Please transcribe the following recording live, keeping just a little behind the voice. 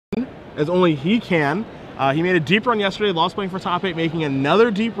as only he can. He made a deep run yesterday, lost playing for top 8, making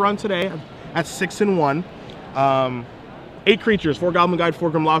another deep run today at 6-1. 8 creatures, 4 Goblin Guide, 4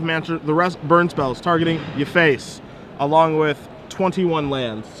 Grim Lava Mancer, the rest burn spells targeting your face, along with 21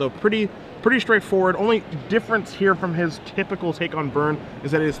 lands. So pretty straightforward. Only difference here from his typical take on burn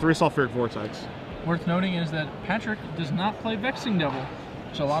is that it is 3 Sulfuric Vortex. Worth noting is that Patrick does not play Vexing Devil,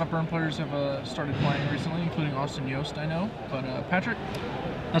 which a lot of burn players have started playing recently, including Austin Yost, I know. But Patrick,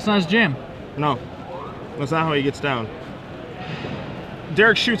 that's not his jam. No, that's not how he gets down.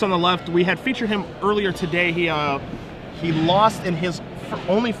 Derek Schuetz on the left. We had featured him earlier today. He lost in his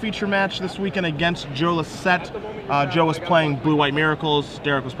only feature match this weekend against Joe Lissette. Joe was playing Blue-White Miracles.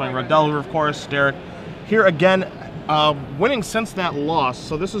 Derek was playing Red Delver, of course. Derek here again, winning since that loss.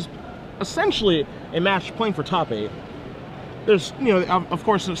 So this is essentially a match playing for top 8. There's, of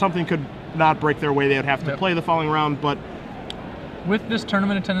course, if something could not break their way, they would have to play the following round. But with this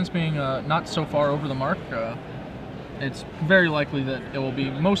tournament attendance being not so far over the mark, it's very likely that it will be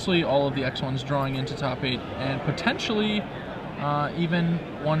mostly all of the X1s drawing into top 8, and potentially even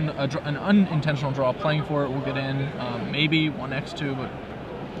an unintentional draw playing for it will get in, maybe one X2, but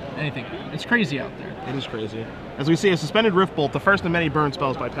anything. It's crazy out there. It is crazy. As we see a suspended Rift Bolt, the first of many burn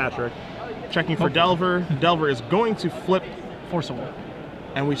spells by Patrick. Checking for Delver. Delver is going to flip Force of Will.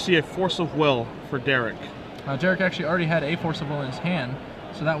 And we see a Force of Will for Derek. Derek actually already had a Force of Will in his hand,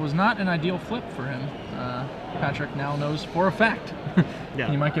 so that was not an ideal flip for him. Patrick now knows for a fact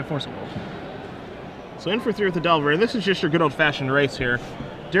he might get Force of Will. So in for 3 with the Delver. This is just your good old-fashioned race here.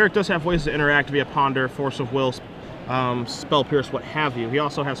 Derek does have ways to interact via Ponder, Force of Will, Spell Pierce, what have you. He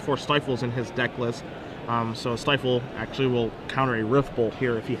also has 4 Stifles in his deck list. So a Stifle actually will counter a Rift Bolt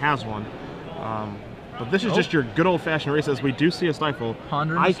here if he has one. But this is just your good old-fashioned race. As we do see a Stifle,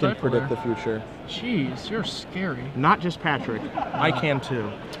 I can predict the future. Jeez, you're scary. Not just Patrick. I can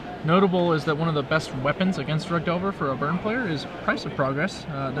too. Notable is that one of the best weapons against Red Delver for a burn player is Price of Progress.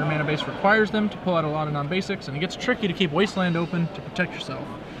 Their mana base requires them to pull out a lot of non-basics, and it gets tricky to keep Wasteland open to protect yourself.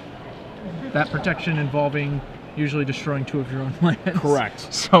 That protection involving usually destroying 2 of your own lands.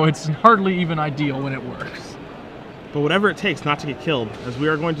 Correct. So it's hardly even ideal when it works. But whatever it takes not to get killed, as we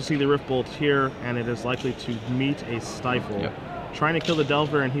are going to see the Rift Bolt here, and it is likely to meet a Stifle. Yep. Trying to kill the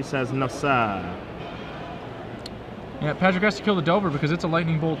Delver, and he says, no, sir. Yeah, Patrick has to kill the Delver because it's a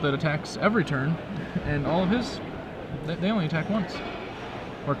lightning bolt that attacks every turn, and all of his, they only attack once.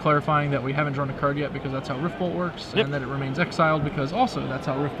 We're clarifying that we haven't drawn a card yet because that's how Rift Bolt works, and that it remains exiled because also that's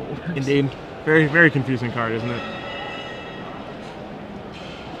how Rift Bolt works. Indeed. Very, very confusing card, isn't it?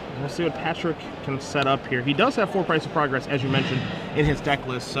 We'll see what Patrick can set up here. He does have 4 Price of Progress, as you mentioned, in his deck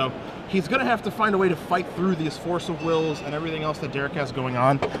list, so he's going to have to find a way to fight through these Force of Wills and everything else that Derek has going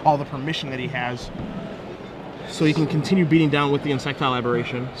on, all the permission that he has, so he can continue beating down with the Insectile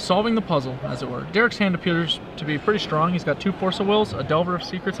Aberration. Solving the puzzle, as it were. Derek's hand appears to be pretty strong. He's got 2 Force of Wills, a Delver of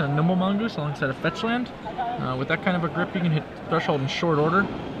Secrets, and a Nimble Mongoose alongside a Fetch Land. With that kind of a grip, you can hit Threshold in short order,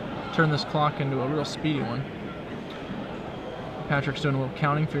 turn this clock into a real speedy one. Patrick's doing a little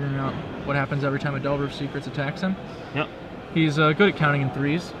counting, figuring out what happens every time a Delver of Secrets attacks him. Yep. He's good at counting in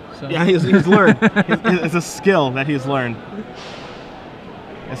 3s. So. Yeah, he's learned. It's a skill that he's learned.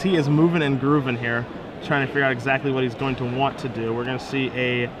 As he is moving and grooving here, trying to figure out exactly what he's going to want to do. We're going to see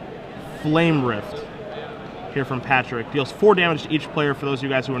a Flame Rift here from Patrick. Deals 4 damage to each player. For those of you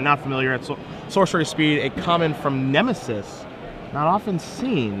guys who are not familiar, at Sorcery Speed, a common from Nemesis. Not often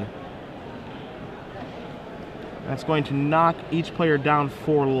seen. That's going to knock each player down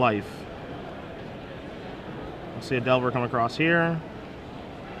 4 life. We'll see a Delver come across here.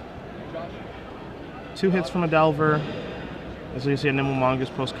 2 hits from a Delver. As you see a Nimble Mongoose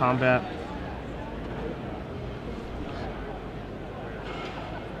post-combat.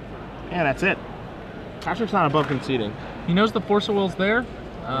 And that's it. Patrick's not above conceding. He knows the Force of Will's there.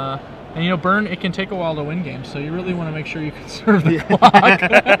 And burn, it can take a while to win games, so you really want to make sure you conserve the clock.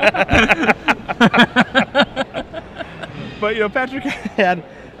 But Patrick had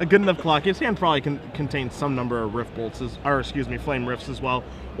a good enough clock. His hand probably contains some number of Rift Bolts, Flame Rifts as well,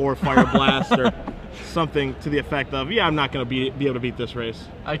 or Fire Blast, or something to the effect of, I'm not going to be able to beat this race.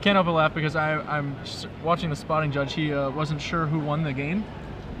 I can't help but laugh because I'm watching the spotting judge. He wasn't sure who won the game,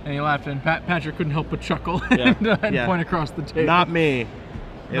 and he laughed, and Patrick couldn't help but chuckle and point across the table. Not me.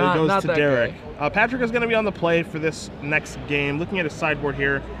 It goes to Derek. Guy. Patrick is going to be on the play for this next game. Looking at his sideboard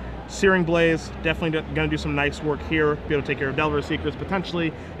here, Searing Blaze, definitely going to do some nice work here. Be able to take care of Delver Secrets,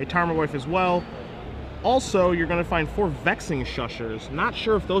 potentially a Tarmogoyf as well. Also, you're going to find 4 Vexing Shushers. Not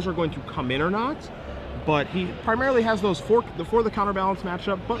sure if those are going to come in or not, but he primarily has those for the counterbalance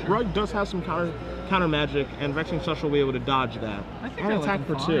matchup, but Rug does have some counter magic, and Vexing Sush will be able to dodge that. I think and I attack like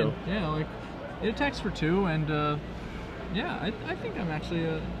for them 2. fine. Yeah, like it attacks for 2, and yeah, I think I'm actually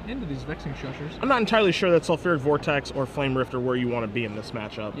into these Vexing Shushers. I'm not entirely sure that Sulfuric Vortex or Flame Rift are where you want to be in this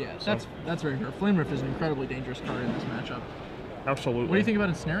matchup. Yeah, so. that's very fair. Flame Rift is an incredibly dangerous card in this matchup. Absolutely. What do you think about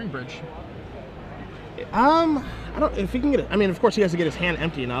Ensnaring Bridge? I don't. If he can get it, I mean, of course, he has to get his hand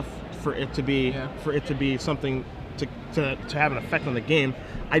empty enough for it to be something to have an effect on the game.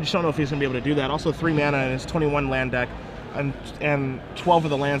 I just don't know if he's gonna be able to do that. Also, 3 mana in his 21 land deck, and 12 of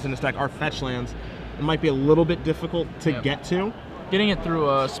the lands in his deck are fetch lands. It might be a little bit difficult to get to. Getting it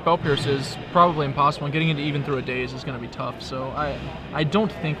through Spell Pierce is probably impossible, and getting it even through a Daze is going to be tough. So I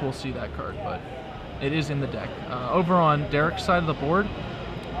don't think we'll see that card, but it is in the deck. Over on Derek's side of the board,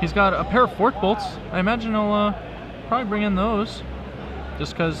 he's got a pair of Fork Bolts. I imagine he'll probably bring in those,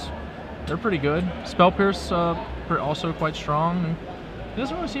 just because they're pretty good. Spell Pierce also quite strong. And he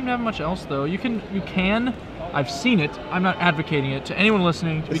doesn't really seem to have much else though. You can. I've seen it. I'm not advocating it. To anyone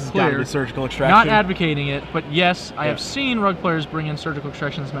listening, to be clear, be Surgical Extraction. Not advocating it, but yes, I have seen Rug players bring in Surgical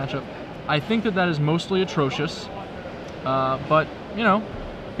Extraction in this matchup. I think that is mostly atrocious, but you know,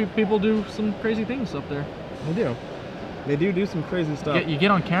 people do some crazy things up there. They do. They do some crazy stuff. You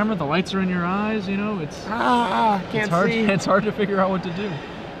get on camera, the lights are in your eyes. You know, it's see. It's hard to figure out what to do.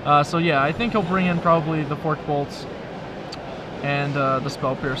 So yeah, I think he'll bring in probably the Fork Bolts and the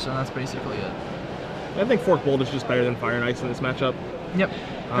Spell Pierce, and that's basically it. I think Fork Bolt is just better than Fire and Ice in this matchup. Yep,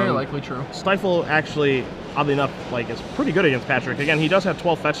 very likely true. Stifle actually, oddly enough, is pretty good against Patrick. Again, he does have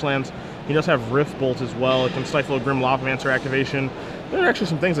 12 fetch lands. He does have Rift Bolt as well. It can stifle a Grim Lavamancer activation. There are actually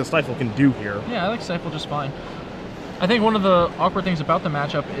some things that Stifle can do here. Yeah, I like Stifle just fine. I think one of the awkward things about the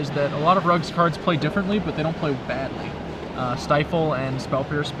matchup is that a lot of Rug's cards play differently, but they don't play badly. Stifle and Spell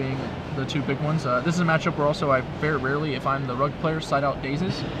Pierce being the 2 big ones. This is a matchup where also I very rarely, if I'm the Rug player, side out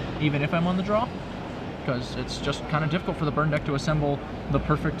Dazes, even if I'm on the draw, because it's just kind of difficult for the burn deck to assemble the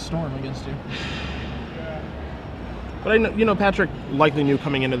perfect storm against you. But I know, you know, Patrick likely knew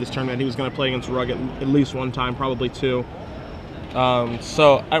coming into this tournament he was going to play against Rug at least one time, probably 2.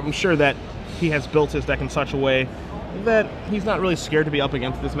 So I'm sure that he has built his deck in such a way that he's not really scared to be up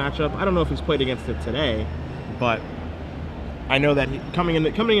against this matchup. I don't know if he's played against it today, but I know that coming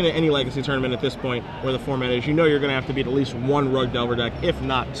into any Legacy tournament at this point, where the format is, you know you're going to have to beat at least 1 Rug Delver deck, if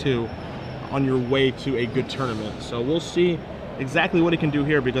not 2, on your way to a good tournament. So we'll see exactly what he can do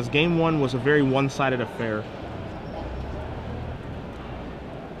here, because game 1 was a very one-sided affair.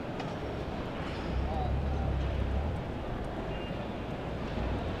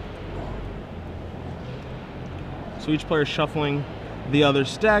 So each player shuffling the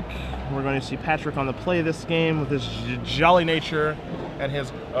other's deck. We're going to see Patrick on the play this game with his jolly nature and his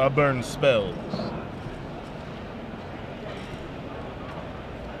burn spells.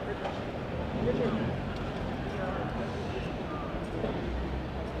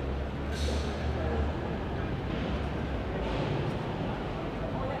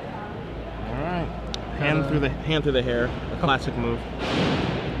 Hand through the hair, a classic move.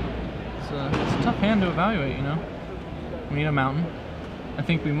 It's a tough hand to evaluate, you know. We need a mountain. I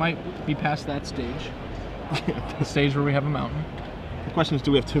think we might be past that stage. The stage where we have a mountain. The question is,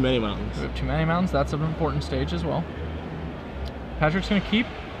 do we have too many mountains? We have too many mountains. That's an important stage as well. Patrick's going to keep.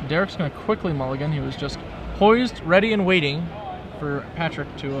 Derek's going to quickly mulligan. He was just poised, ready, and waiting for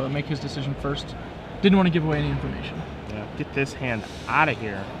Patrick to make his decision first. Didn't want to give away any information. Yeah, get this hand out of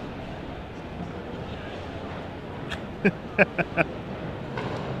here.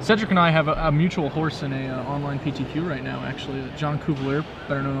 Cedric and I have a mutual horse in a online PTQ right now, actually. John Cuvalier,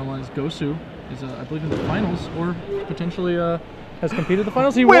 better known online as Gosu, is, I believe, in the finals, or potentially has competed in the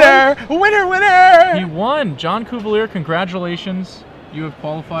finals. He winner! Won! Winner! Winner! He won! John Cuvalier, congratulations. You have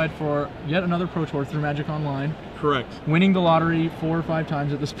qualified for yet another Pro Tour through Magic Online. Correct. Winning the lottery 4 or 5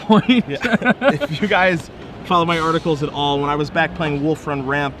 times at this point. Yeah. If you guys follow my articles at all, when I was back playing Wolf Run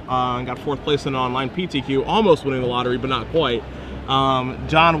Ramp and got 4th place in an online PTQ, almost winning the lottery, but not quite.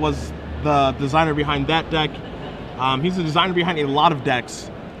 John was the designer behind that deck. He's the designer behind a lot of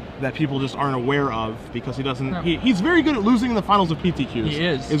decks that people just aren't aware of, because he doesn't. No. He's very good at losing in the finals of PTQs. He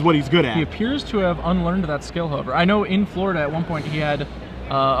is what he's good at. He appears to have unlearned that skill, however. I know in Florida at one point he had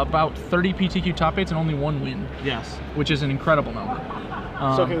about 30 PTQ top 8s and only 1 win. Yes, which is an incredible number.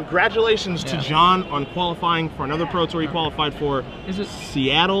 So congratulations to John on qualifying for another Pro Tour. He qualified for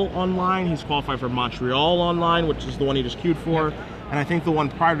Seattle Online. He's qualified for Montreal Online, which is the one he just queued for. And I think the one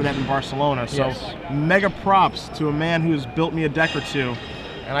prior to that in Barcelona. So mega props to a man who's built me a deck or 2,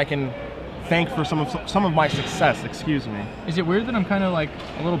 and I can thank for some of my success. Excuse me. Is it weird that I'm kind of like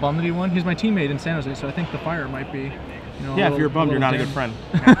a little bummed that he won? He's my teammate in San Jose, so I think the fire might be. You know, yeah, if you're bummed, you're not a good friend.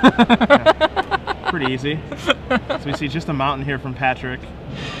 Yeah. pretty easy. So we see just a mountain here from Patrick.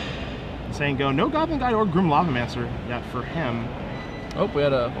 Saying go, no Goblin Guide or Grim Lavamancer yet for him. Oh, we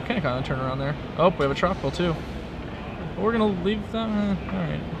had a Volcanic Island turnaround there. Oh, we have a Tropical too. But we're going to leave that.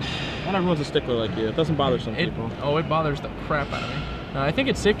 Alright. Not everyone's a stickler like you. It doesn't bother some people. Oh, it bothers the crap out of me. I think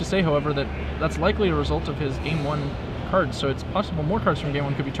it's safe to say, however, that that's likely a result of his Game 1 cards, so it's possible more cards from Game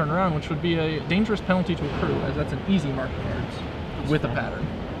 1 could be turned around, which would be a dangerous penalty to accrue, as that's an easy mark cards with a pattern.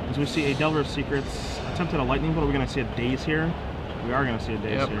 As we see a Delver of Secrets attempted a Lightning Bolt, are we going to see a Daze here? We are going to see a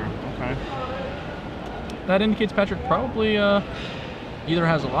Daze here. Okay. That indicates Patrick probably either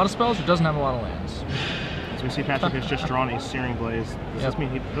has a lot of spells or doesn't have a lot of lands. As we see Patrick has just drawn a Searing Blaze. Does this mean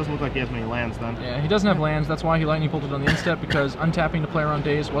he doesn't look like he has many lands then? Yeah, he doesn't have lands. That's why he Lightning Bolted on the instep, because untapping to play around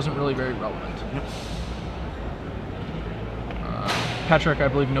Daze wasn't really very relevant. Yep. Patrick, I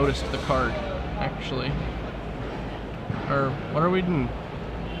believe, noticed the card, actually. Or, what are we doing?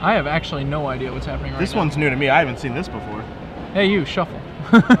 I have actually no idea what's happening right now. This one's new to me. I haven't seen this before. Hey, you, shuffle.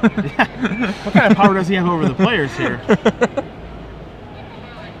 Yeah. What kind of power does he have over the players here?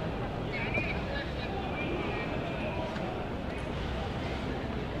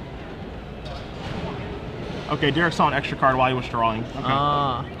 Okay, Derek saw an extra card while he was drawing.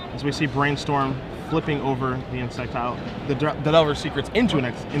 Okay. As we see Brainstorm flipping over the Insectile, the Delver Secrets into an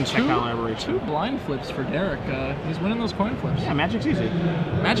Insectile Aberration. 2 blind flips for Derek. He's winning those coin flips. Yeah, Magic's easy.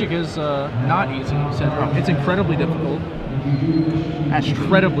 Magic is not easy, Sandra. It's incredibly difficult. That's true.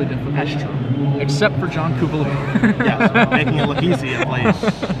 Incredibly difficult. That's true. Except for John Kubalik. Yes, making it look easy at least.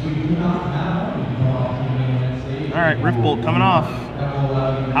 Alright, Riftbolt coming off.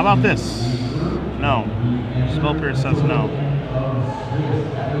 How about this? No. Spell Pierce says no.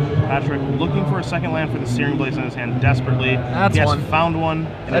 Patrick looking for a second land for the Searing Blaze in his hand desperately. That's he has one. Found one.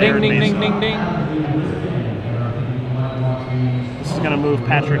 Ding, ding, ding, ding, ding. This is going to move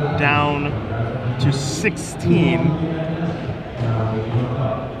Patrick down to 16.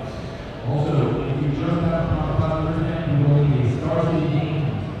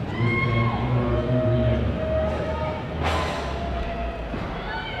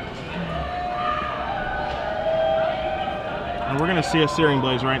 And we're going to see a Searing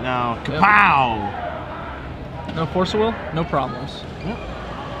Blaze right now. Kapow! Yep. No Force of Will, no problems. Yep.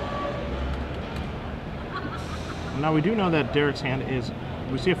 Now we do know that Derek's hand is,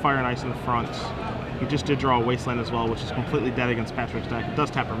 we see a Fire and Ice in the front. He just did draw a Wasteland as well, which is completely dead against Patrick's deck. It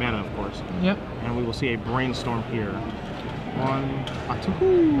does tap for mana, of course. Yep. And we will see a Brainstorm here. 1,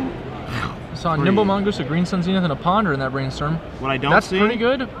 2, saw a Nimble Mongoose, a Green Sun Zenith, and a Ponder in that Brainstorm. What I don't That's see... pretty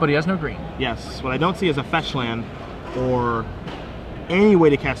good, but he has no green. Yes. What I don't see is a fetch land or any way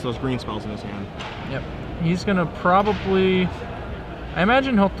to cast those green spells in his hand. Yep. He's going to probably... I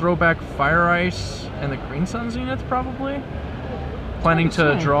imagine he'll throw back Fire Ice and the Green Sun Zenith, probably. Planning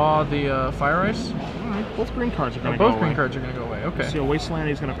to draw the Fire Ice. Alright, both green cards are going to go away. Both green cards are going to go away, okay. See a Wasteland,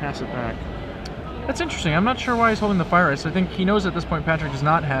 he's going to pass it back. That's interesting. I'm not sure why he's holding the Fire Ice. I think he knows at this point Patrick does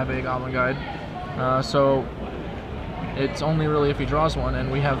not have a Goblin Guide. So it's only really if he draws one,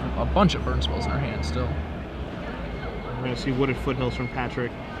 and we have a bunch of burn spells in our hand still. We're going to see Wooded Foothills from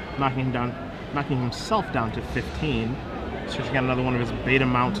Patrick, knocking himself down to 15. Searching out another one of his Beta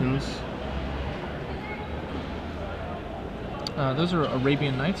Mountains. Those are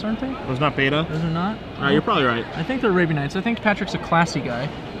Arabian Nights, aren't they? Those not Beta? Those are not? You're probably right. I think they're Arabian Nights. I think Patrick's a classy guy.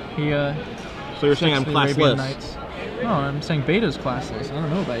 He, so you're saying I'm classless? Nights. No, I'm saying Beta's classless. I don't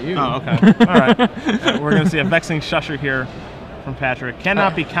know about you. Oh, okay. All right. We're going to see a Vexing Shusher here from Patrick.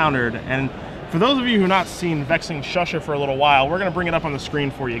 Cannot be countered. And for those of you who have not seen Vexing Shusher for a little while, we're going to bring it up on the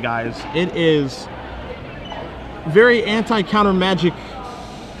screen for you guys. It is very anti-counter magic,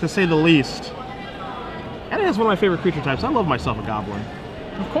 to say the least. And it has one of my favorite creature types. I love myself a Goblin.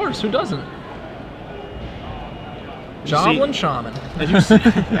 Of course, who doesn't? Goblin Shaman. As you see,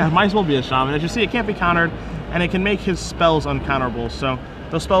 yeah, it might as well be a Shaman. As you see, it can't be countered, and it can make his spells uncounterable. So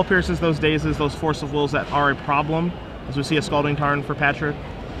those Spell Pierces, those Dazes, those Force of Wills that are a problem, as we see a Scalding Tarn for Patrick,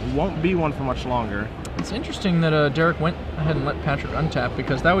 won't be one for much longer. It's interesting that Derek went ahead and let Patrick untap,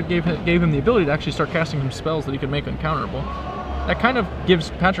 because that would gave him the ability to actually start casting him spells that he could make uncounterable. That kind of gives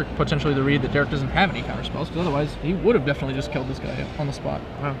Patrick potentially the read that Derek doesn't have any counter spells, because otherwise he would have definitely just killed this guy on the spot.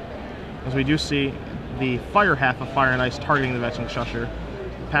 Well, as we do see the fire half of Fire and Ice targeting the Vexing Shusher,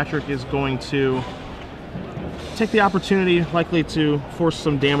 Patrick is going to take the opportunity, likely to force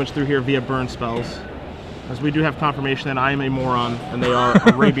some damage through here via burn spells. As we do have confirmation that I am a moron, and they are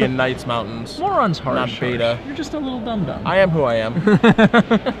Arabian Nights mountains. Moron's harsh. Not Beta. You're just a little dum-dum. I am who I am.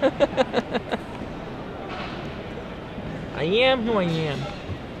 I am who I am.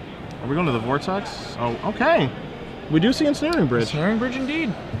 Are we going to the Vortex? Oh, okay. We do see Ensnaring Bridge. Ensnaring Bridge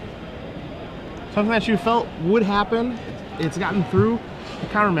indeed. Something that you felt would happen. It's gotten through the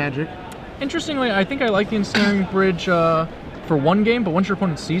counter magic. Interestingly, I think I like the ensnaring bridge for one game, but once your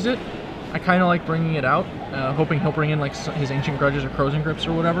opponent sees it, I kind of like bringing it out, hoping he'll bring in like his Ancient Grudges or Crows Grips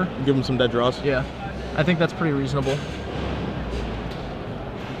or whatever. Give him some dead draws. Yeah, I think that's pretty reasonable.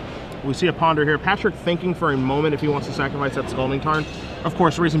 We see a Ponder here. Patrick thinking for a moment if he wants to sacrifice that Scalding Tarn. Of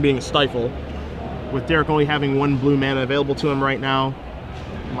course, the reason being a Stifle. With Derek only having 1 blue mana available to him right now,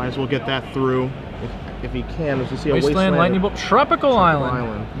 might as well get that through if he can. As we see a Wasteland, Lightning Bolt, Tropical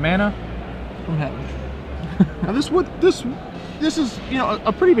Island. Mana from heaven. Now this is, you know,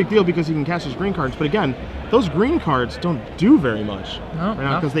 a pretty big deal because he can cast his green cards, but again, those green cards don't do very much right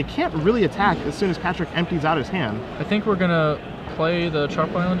now because they can't really attack as soon as Patrick empties out his hand. I think we're gonna play the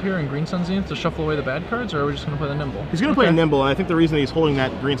Tropical Island here in Green Sun Zenith to shuffle away the bad cards, or are we just gonna play the Nimble? He's gonna play a Nimble, and I think the reason he's holding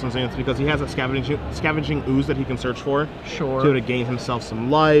that Green Sun Zenith is because he has a scavenging ooze that he can search for. Sure. To gain himself some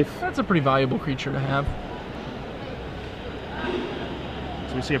life. That's a pretty valuable creature to have.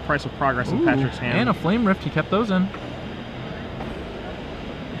 So we see a Price of Progress in Patrick's hand. And a Flame Rift, he kept those in.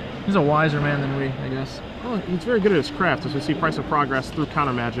 He's a wiser man than we, I guess. Well, he's very good at his craft, as we see Price of Progress through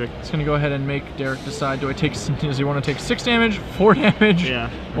counter magic. It's going to go ahead and make Derek decide, does he want to take 6 damage, 4 damage,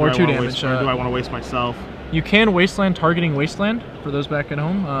 or 2 damage? Or do I want to waste myself? You can Wasteland targeting Wasteland, for those back at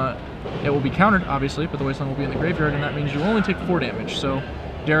home. It will be countered, obviously, but the Wasteland will be in the graveyard, and that means you only take 4 damage. So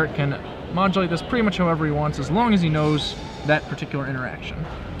Derek can modulate this pretty much however he wants, as long as he knows that particular interaction.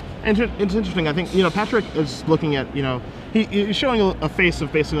 And it's interesting, I think, you know, Patrick is looking at, you know, he's showing a face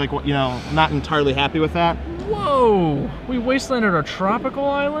of basically like, you know, not entirely happy with that. Whoa! We Wastelanded our Tropical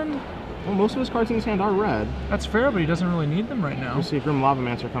Island? Well, most of his cards in his hand are red. That's fair, but he doesn't really need them right now. You see a Grim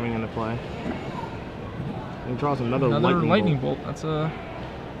Lavamancer coming into play. And he draws another lightning bolt. It's a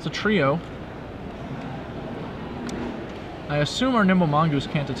trio. I assume our Nimble Mongoose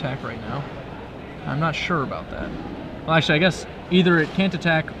can't attack right now. I'm not sure about that. Well, actually, I guess either it can't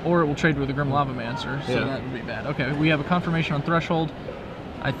attack or it will trade with a Grim Lavamancer, so that would be bad. Okay, we have a confirmation on Threshold.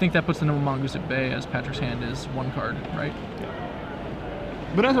 I think that puts the Nimble Mongoose at bay, as Patrick's hand is 1 card, right?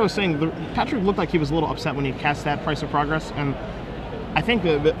 Yeah. But as I was saying, Patrick looked like he was a little upset when he cast that Price of Progress, and I think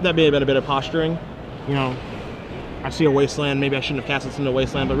that may have been a bit of posturing. You know, I see a Wasteland, maybe I shouldn't have cast this into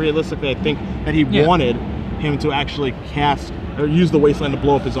Wasteland, but realistically, I think that he wanted him to actually cast, or use the Wasteland to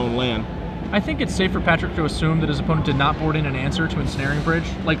blow up his own land. I think it's safe for Patrick to assume that his opponent did not board in an answer to Ensnaring Bridge,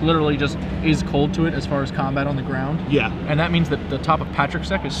 like literally just is cold to it as far as combat on the ground. Yeah. And that means that the top of Patrick's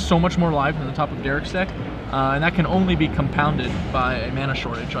deck is so much more live than the top of Derek's deck, and that can only be compounded by a mana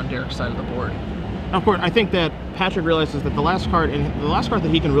shortage on Derek's side of the board. Of course, I think that Patrick realizes that the last card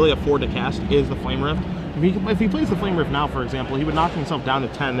that he can really afford to cast is the Flame Rift. If he plays the Flame Rift now, for example, he would knock himself down to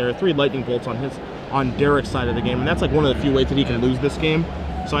 10. There are 3 lightning bolts on Derek's side of the game, and that's like one of the few ways that he can lose this game.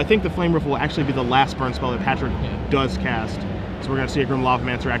 So I think the Flame Rift will actually be the last burn spell that Patrick does cast. So we're going to see a Grim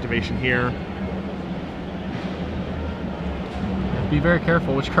Lavamancer activation here. Be very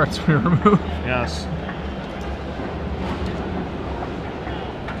careful which cards we remove. Yes.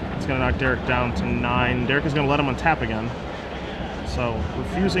 It's going to knock Derek down to 9. Derek is going to let him untap again. So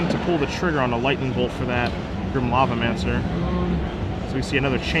refusing to pull the trigger on a Lightning Bolt for that Grim Lavamancer. So we see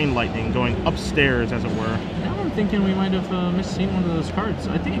another Chain Lightning going upstairs, as it were. Now I'm thinking we might have misseen one of those cards.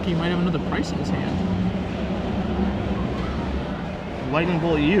 I think he might have another price in his hand. Lightning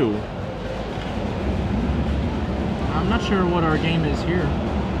Bolt you. I'm not sure what our game is here.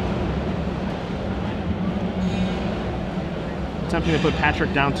 Attempting to put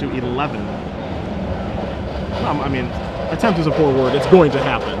Patrick down to 11. I mean, attempt is a poor word. It's going to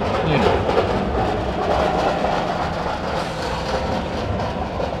happen. Yeah.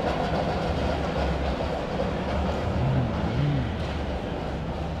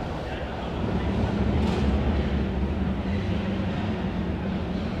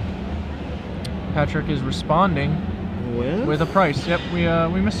 Patrick is responding with a price. Yep, we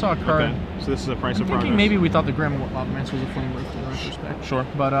missaw a card. Okay, so this is a Price of Progress. Thinking maybe we thought the Grim Lavamancer was a Flame Rift in retrospect. Sure.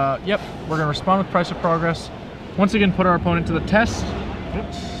 But yep, we're gonna respond with Price of Progress. Once again, put our opponent to the test.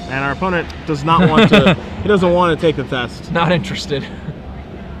 Yep. And our opponent does not want to. He doesn't want to take the test. Not interested.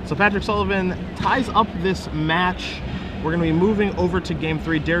 So Patrick Sullivan ties up this match. We're going to be moving over to Game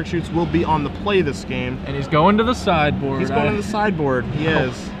 3. Derek Schuetz will be on the play this game. And he's going to the sideboard. He's going to the sideboard. He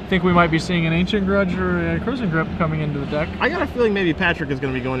is. I think we might be seeing an Ancient Grudge or a Crows Grip coming into the deck. I got a feeling maybe Patrick is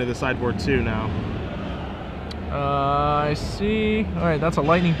going to be going to the sideboard too now. I see. All right, that's a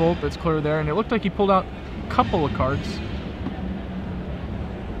Lightning Bolt that's clear there. And it looked like he pulled out a couple of cards.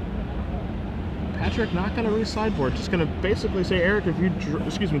 Patrick not going to re-sideboard. Just going to basically say, Derek, if you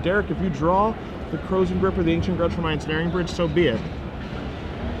draw the Crows Grip or the Ancient Grudge from my Ensnaring Bridge, so be it.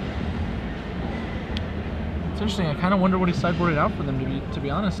 It's interesting. I kind of wonder what he sideboarded out for them, to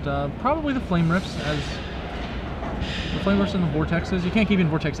be honest. Probably the Flame Rifts, as the Flame Rifts and the Vortexes. You can't keep in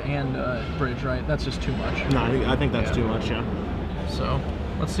Vortex and Bridge, right? That's just too much. No, I think that's too much, yeah. So,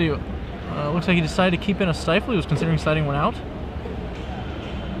 let's see. Looks like he decided to keep in a Stifle. He was considering siding one out.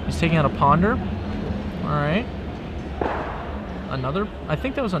 He's taking out a Ponder. All right. Another? I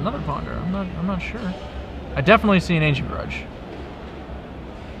think that was another Ponder. I'm not sure. I definitely see an Ancient Grudge.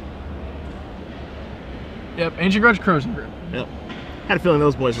 Yep, Ancient Grudge, Crozen Grip. Yep. Had a feeling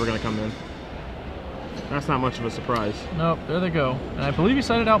those boys were going to come in. That's not much of a surprise. Nope, there they go. And I believe he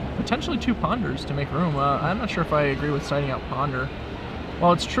sided out potentially 2 Ponders to make room. I'm not sure if I agree with siding out Ponder.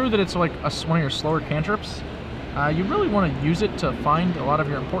 While it's true that it's like one of your slower cantrips, you really want to use it to find a lot of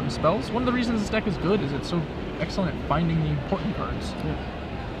your important spells. One of the reasons this deck is good is it's so excellent at finding the important cards. Yeah.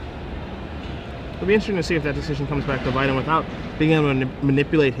 It'll be interesting to see if that decision comes back to bite him without being able to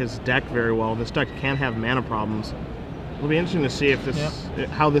manipulate his deck very well. This deck can have mana problems. It'll be interesting to see if this,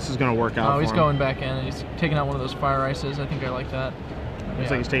 how this is going to work out. Oh, he's going back in and he's taking out one of those Fire Ices. I think I like that. Looks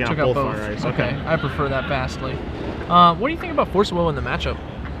like he's taking out both Fire Ice. Okay, I prefer that vastly. What do you think about Force of Will in the matchup?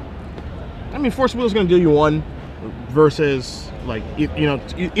 I mean, Force of Will is going to deal you 1 versus, like,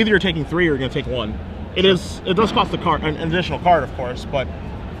 either you're taking 3 or you're going to take 1. It does cost an additional card, of course, but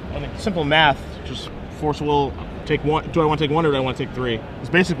I think simple math, just Force of Will, take 1. Do I want to take 1 or do I want to take 3? It's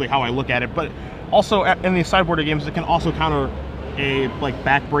basically how I look at it. But also in these sideboarded games, it can also counter a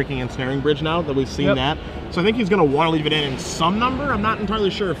back-breaking ensnaring bridge now that we've seen that. So I think he's going to want to leave it in some number. I'm not entirely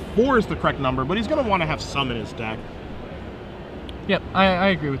sure if 4 is the correct number, but he's going to want to have some in his deck. Yep, I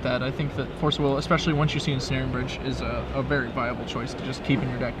agree with that. I think that Force of Will, especially once you see Ensnaring Bridge, is a very viable choice to just keep in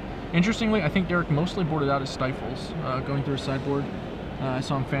your deck. Interestingly, I think Derek mostly boarded out his Stifles, going through his sideboard. I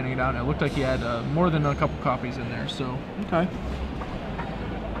saw him fanning it out, and it looked like he had more than a couple copies in there. So okay,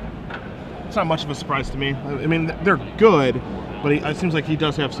 it's not much of a surprise to me. I mean, they're good, but it seems like he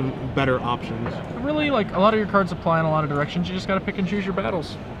does have some better options. Really, like, a lot of your cards apply in a lot of directions. You just got to pick and choose your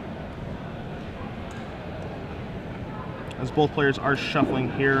battles. As both players are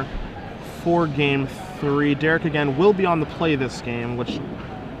shuffling here for Game 3. Derek, again, will be on the play this game, which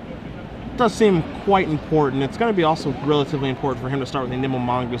does seem quite important. It's going to be also relatively important for him to start with a Nimble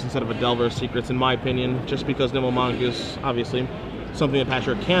Mongoose instead of a Delver Secrets, in my opinion, just because Nimble Mongoose, obviously, something that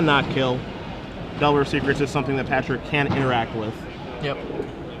Patrick cannot kill. Delver Secrets is something that Patrick can interact with. Yep.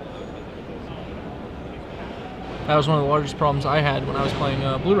 That was one of the largest problems I had when I was playing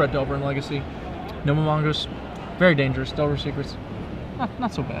Blue-Red Delver in Legacy. Nimble Mongoose, very dangerous. Delver Secrets,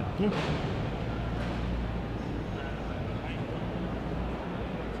 not so bad. Yeah.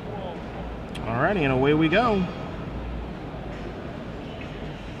 Alrighty, and away we go.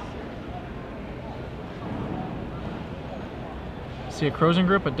 See a Crozen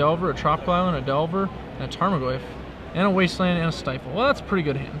Grip, a Delver, a Tropical Island, a Delver, and a Tarmogoyf, and a Wasteland, and a Stifle. Well, that's a pretty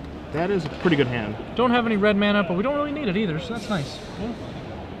good hand. That is a pretty good hand. Don't have any red mana, but we don't really need it either, so that's nice. Yeah.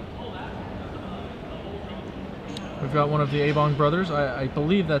 We've got one of the Abong brothers. I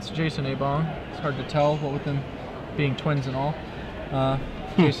believe that's Jason Abong. It's hard to tell, what with them being twins and all.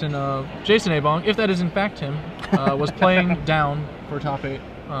 Jason Abong, if that is in fact him, was playing down for top 8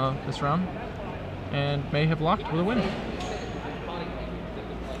 this round, and may have locked with a win.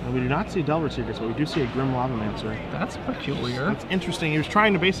 Well, we do not see Delver Secrets, but we do see a Grim Lavamancer. That's peculiar. That's interesting. He was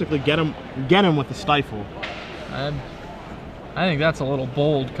trying to basically get him with the Stifle. I think that's a little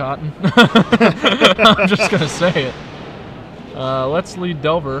bold, Cotton. I'm just gonna say it. Let's lead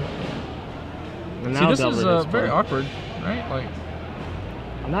Delver. And see, now this Delver is very awkward, right? Like,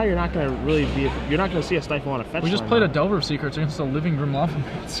 now you're not gonna really be. You're not gonna see a Stifle on a fetch. We just line played now. a Delver Secrets against a living Grim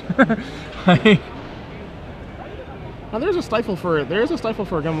Lavamancer. Like, now there is a Stifle for a Grim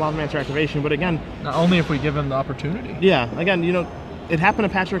Lavamancer activation, but again, not only if we give him the opportunity. Yeah, again, it happened to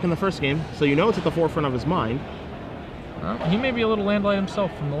Patrick in the first game, so it's at the forefront of his mind. Well, he may be a little landlight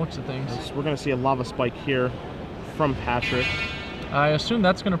himself from the looks of things. So we're going to see a Lava Spike here from Patrick. I assume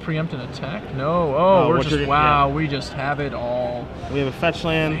that's going to preempt an attack. No. Oh, we're just wow. Yeah. We just have it all. We have a fetch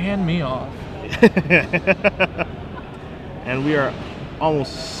land. Hand me off. And we are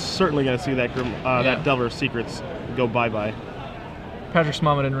almost certainly going to see that that Delver Secrets go bye-bye. Patrick's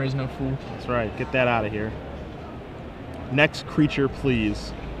mama didn't raise no fool. That's right. Get that out of here. Next creature,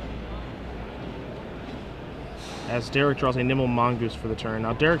 please. As Derek draws a Nimble Mongoose for the turn.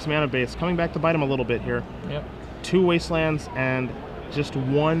 Now Derek's mana base coming back to bite him a little bit here. Yep. 2 Wastelands and just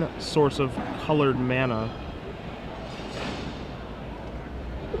 1 source of colored mana.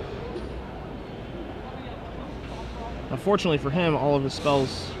 Unfortunately for him, all of his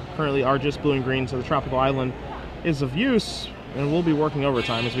spells currently are just blue and green, so the Tropical Island is of use, and will be working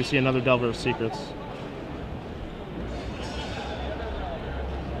overtime as we see another Delver of Secrets.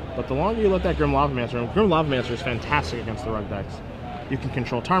 But the longer you let that Grim Lavamancer, and Grim Lavamancer is fantastic against the rug decks. You can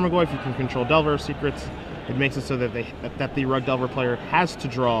control Tarmogoyf, you can control Delver Secrets. It makes it so that the Rug Delver player has to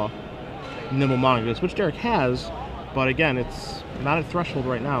draw Nimble Mongoose, which Derek has, but again, it's not at threshold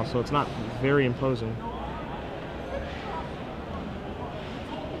right now, so it's not very imposing.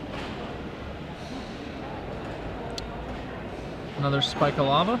 Another spike of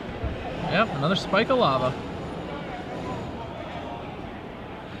lava. Yep, another spike of lava.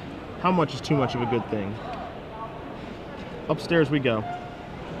 How much is too much of a good thing? Upstairs we go.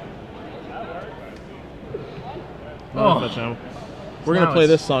 Oh. We're going to play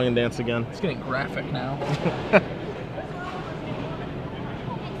this song and dance again. It's getting graphic now.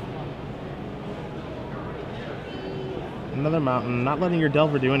 Another mountain. Not letting your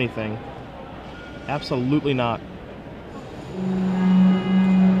Delver do anything. Absolutely not.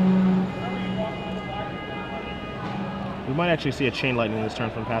 We might actually see a Chain Lightning this turn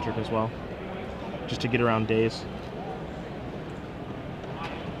from Patrick as well. Just to get around days.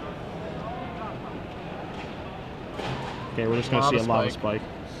 Okay, we're just going to see a Lava Spike.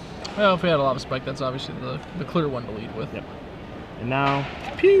 Well, if we had a Lava Spike, that's obviously the clear one to lead with. Yep. And now,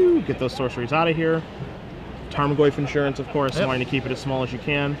 pew! Get those sorceries out of here. Tarmogoyf Insurance, of course, wanting to keep it as small as you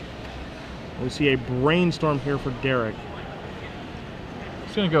can. We see a Brainstorm here for Derek.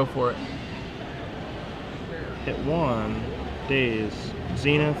 He's going to go for it. Hit 1, Daze,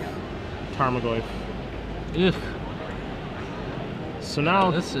 Zenith, Tarmogoyf. Ugh. So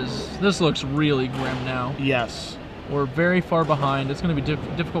now... This looks really grim now. Yes. We're very far behind. It's going to be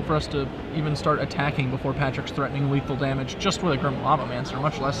difficult for us to even start attacking before Patrick's threatening lethal damage just with a Grim Lavamancer,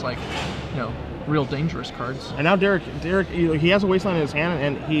 much less like, you know, real dangerous cards. And now Derek, you know, he has a Wasteland in his hand,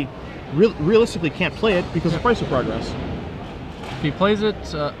 and he realistically can't play it because of Price of Progress. If he plays it,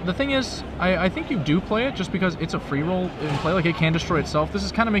 the thing is, I think you do play it just because it's a free roll in play, like it can destroy itself. This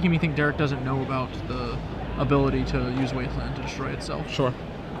is kind of making me think Derek doesn't know about the ability to use Wasteland to destroy itself. Sure.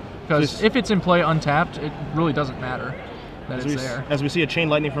 Because if it's in play untapped, it really doesn't matter that it's there. As we see a Chain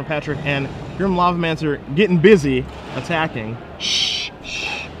Lightning from Patrick and Grim Lavamancer getting busy attacking. Shh,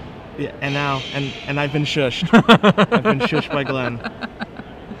 shh. Yeah, and now, and I've been shushed. I've been shushed by Glenn.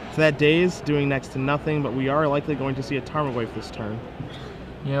 So that Daze doing next to nothing, but we are likely going to see a Tarmogoyf this turn.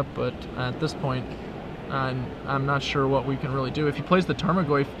 Yep, but at this point, I'm not sure what we can really do. If he plays the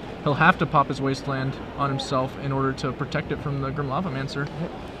Tarmogoyf, he'll have to pop his Wasteland on himself in order to protect it from the Grim Lavamancer.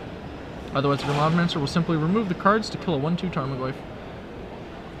 Yep. Otherwise, the Grim Lavamancer will simply remove the cards to kill a 1/2 Tarmogoyf.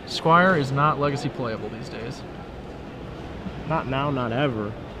 Squire is not legacy playable these days. Not now, not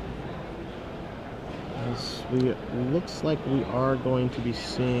ever. Looks like we are going to be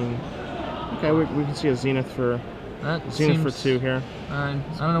seeing... Okay, we can see a Zenith for... Zenith for 2 here. I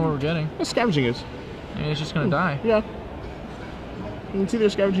don't know what we're getting. A Scavenging Ooze. Yeah, it's just going to die. Yeah. You can see either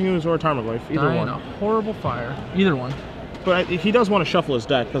Scavenging Ooze or a Tarmogoyf. Either one. In a horrible fire. Either one. But he does want to shuffle his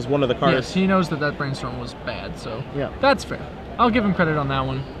deck because one of the cards... Yes, he knows that Brainstorm was bad, so yeah, that's fair. I'll give him credit on that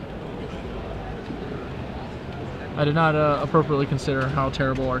one. I did not appropriately consider how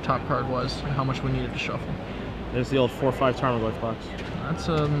terrible our top card was and how much we needed to shuffle. There's the old 4/5 Tarmogoyf box. That's,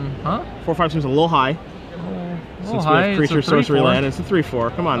 huh? 4/5 seems a little high. Since we have Creature Sorcery Land, it's a 3/4.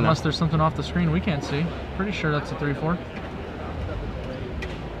 Come on Unless now. there's something off the screen we can't see. Pretty sure that's a 3/4.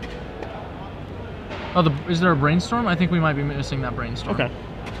 Oh, is there a Brainstorm? I think we might be missing that Brainstorm. Okay.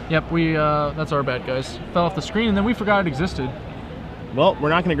 Yep, that's our bad, guys. Fell off the screen, and then we forgot it existed. Well, we're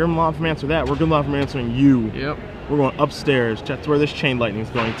not going to Grim Lavamancer that. We're Grim Lavamancering you. Yep. We're going upstairs. That's where this Chain Lightning is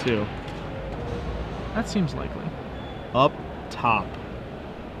going to. That seems likely. Up top.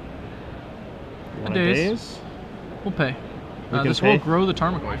 Daze. We'll pay. This will grow the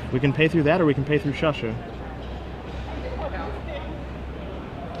Tarmogoyf. We can pay through that, or we can pay through Shusha.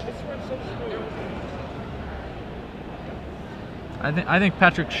 I think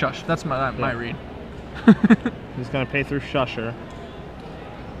Patrick shushed. That's my read. He's going to pay through Shusher.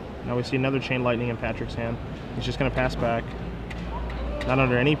 Now we see another Chain Lightning in Patrick's hand. He's just going to pass back. Not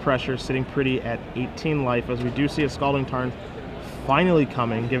under any pressure, sitting pretty at 18 life, as we do see a Scalding Tarn finally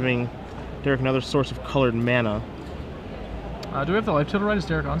coming, giving Derek another source of colored mana. Do we have the life total right? Is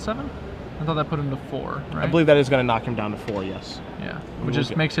Derek on 7? I thought that put him to 4, right? I believe that is going to knock him down to 4, yes. Yeah, which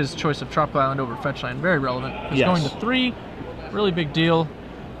just makes his choice of Tropical Island over Fetchline very relevant. He's yes. going to 3, really big deal.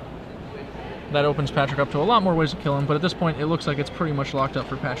 That opens Patrick up to a lot more ways to kill him, but at this point it looks like it's pretty much locked up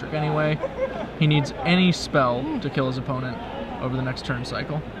for Patrick anyway. He needs any spell to kill his opponent over the next turn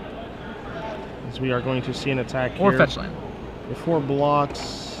cycle. As we are going to see an attack or here. Fetch land. For 4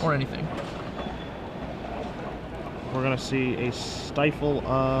 blocks. Or anything. We're going to see a Stifle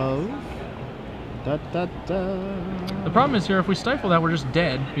of Da, da, da. The problem is here, if we stifle that, we're just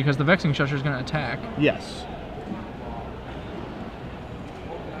dead because the Vexing Shusher is going to attack. Yes.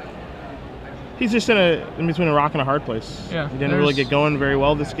 He's just in between a rock and a hard place. Yeah, He didn't really get going very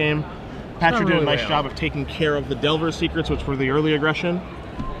well this game. Patrick did a nice job of taking care of the Delver Secrets, which were the early aggression.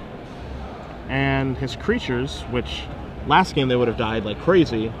 And his creatures, which last game they would have died like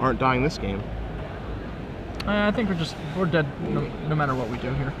crazy, aren't dying this game. I think we're dead no matter what we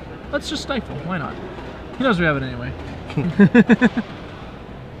do here. Let's just stifle. Why not? He knows we have it anyway.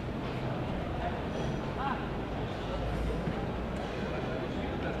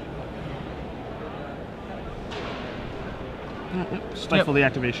 Stifle the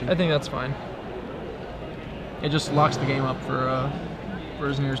activation. I think that's fine. It just locks the game up for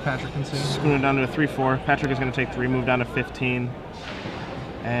as near as Patrick can see. Screwing down to a 3-4. Patrick is going to take 3, move down to 15.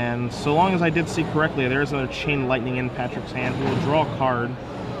 And so long as I did see correctly, there is another Chain Lightning in Patrick's hand. He will draw a card.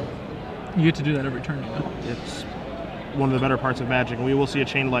 You get to do that every turn, you know? It's one of the better parts of Magic, and we will see a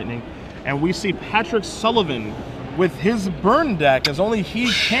Chain Lightning. And we see Patrick Sullivan with his burn deck, as only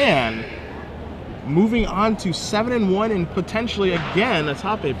he can, moving on to 7-1 and potentially again a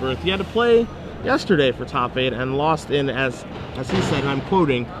top 8 berth. He had to play yesterday for top 8 and lost in, as he said, and I'm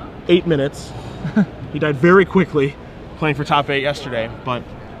quoting, 8 minutes. He died very quickly playing for top 8 yesterday, but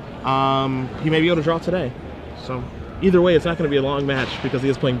he may be able to draw today. So either way, it's not going to be a long match because he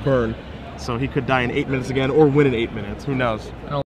is playing burn. So he could die in 8 minutes again or win in 8 minutes. Who knows?